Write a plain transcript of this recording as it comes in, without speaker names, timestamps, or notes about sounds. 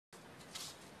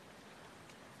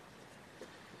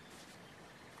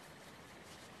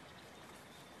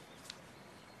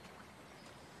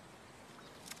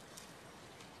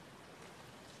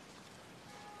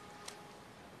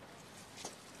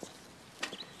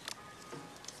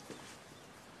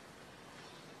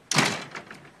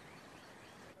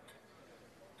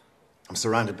I'm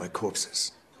surrounded by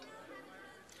corpses.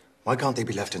 Why can't they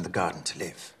be left in the garden to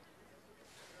live?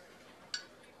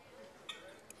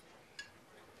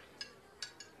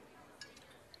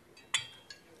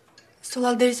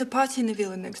 Solal, there is a party in the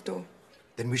villa next door.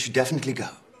 Then we should definitely go.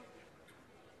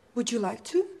 Would you like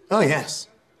to? Oh, yes.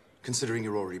 Considering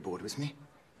you're already bored with me.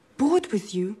 Bored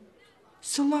with you?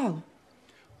 Solal.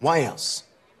 Why else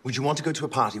would you want to go to a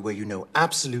party where you know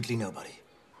absolutely nobody?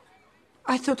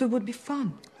 I thought it would be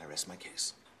fun. I rest my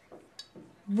case.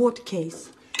 What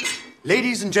case?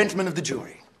 Ladies and gentlemen of the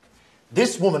jury,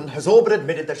 this woman has all but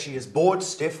admitted that she is bored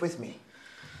stiff with me.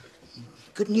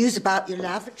 Good news about your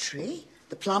lavatory.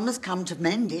 The plumber's come to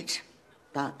mend it.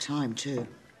 About time, too.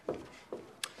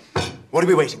 What are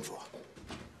we waiting for?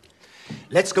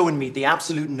 Let's go and meet the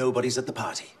absolute nobodies at the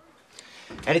party.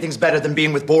 Anything's better than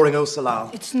being with boring old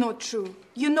Solal. It's not true.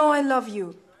 You know I love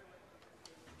you.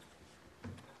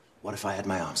 What if I had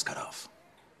my arms cut off?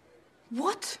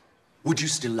 What? Would you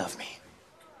still love me?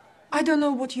 I don't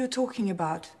know what you're talking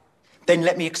about. Then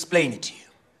let me explain it to you.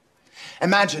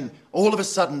 Imagine all of a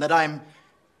sudden that I'm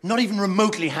not even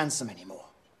remotely handsome anymore.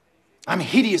 I'm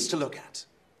hideous to look at.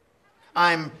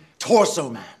 I'm torso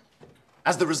man,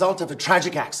 as the result of a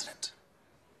tragic accident.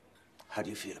 How do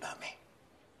you feel about me?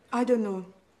 I don't know.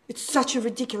 It's such a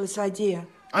ridiculous idea.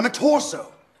 I'm a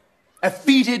torso, a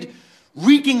fetid,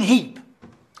 reeking heap.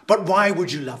 But why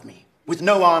would you love me? With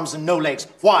no arms and no legs,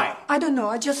 why? I don't know,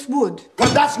 I just would.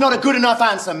 Well, that's not a good enough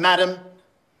answer, madam.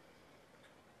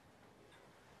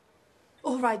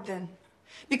 All right then.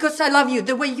 Because I love you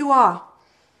the way you are.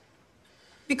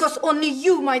 Because only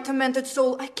you, my tormented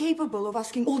soul, are capable of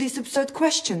asking all these absurd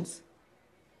questions.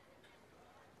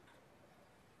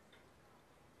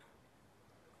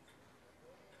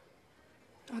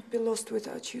 I'd be lost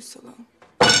without you, Solal.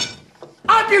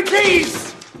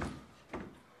 Amputees!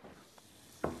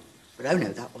 But oh no,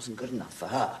 that wasn't good enough for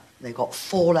her. They've got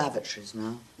 4 lavatories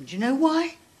now. And do you know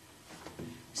why?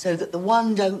 So that the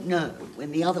one don't know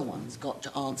when the other one's got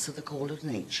to answer the call of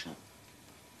nature.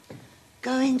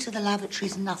 Going to the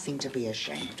lavatory's nothing to be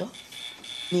ashamed of.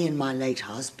 Me and my late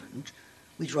husband,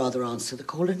 we'd rather answer the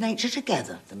call of nature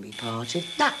together than be parted.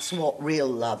 That's what real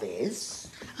love is.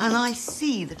 And I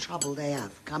see the trouble they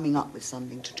have coming up with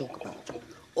something to talk about.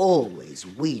 Always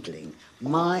wheedling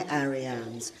my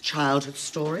Ariane's childhood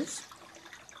stories.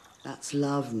 That's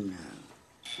love now.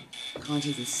 Can't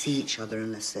even see each other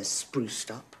unless they're spruced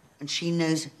up. And she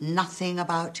knows nothing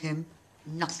about him.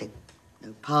 Nothing.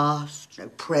 No past, no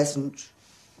present.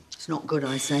 It's not good,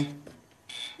 I say.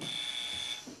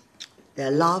 Their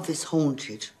love is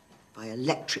haunted by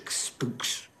electric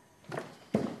spooks.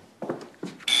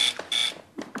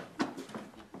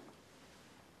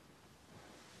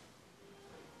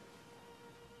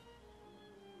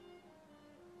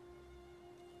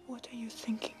 What are you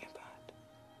thinking about?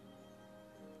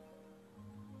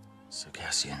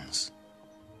 Circassians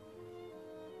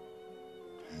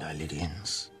and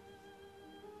Ilydians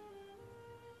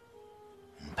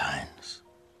and pines.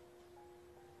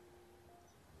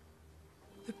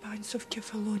 The pines of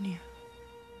Kefalonia.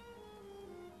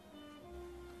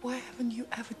 Why haven't you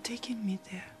ever taken me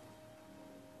there?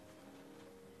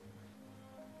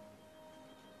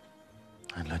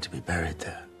 I'd like to be buried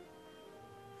there.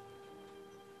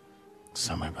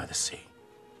 Somewhere by the sea.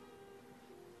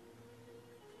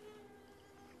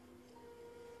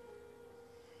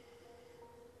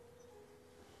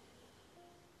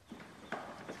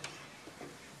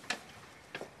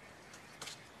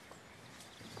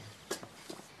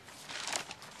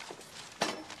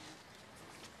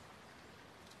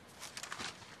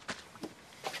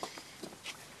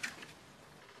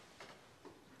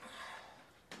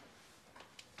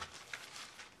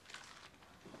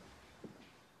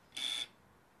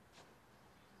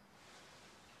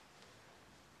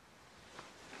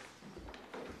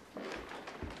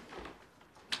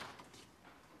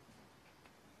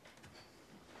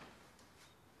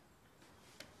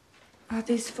 Are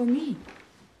these for me?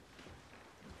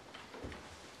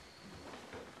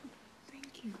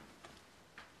 Thank you.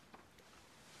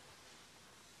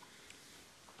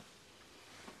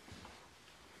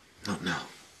 Not now.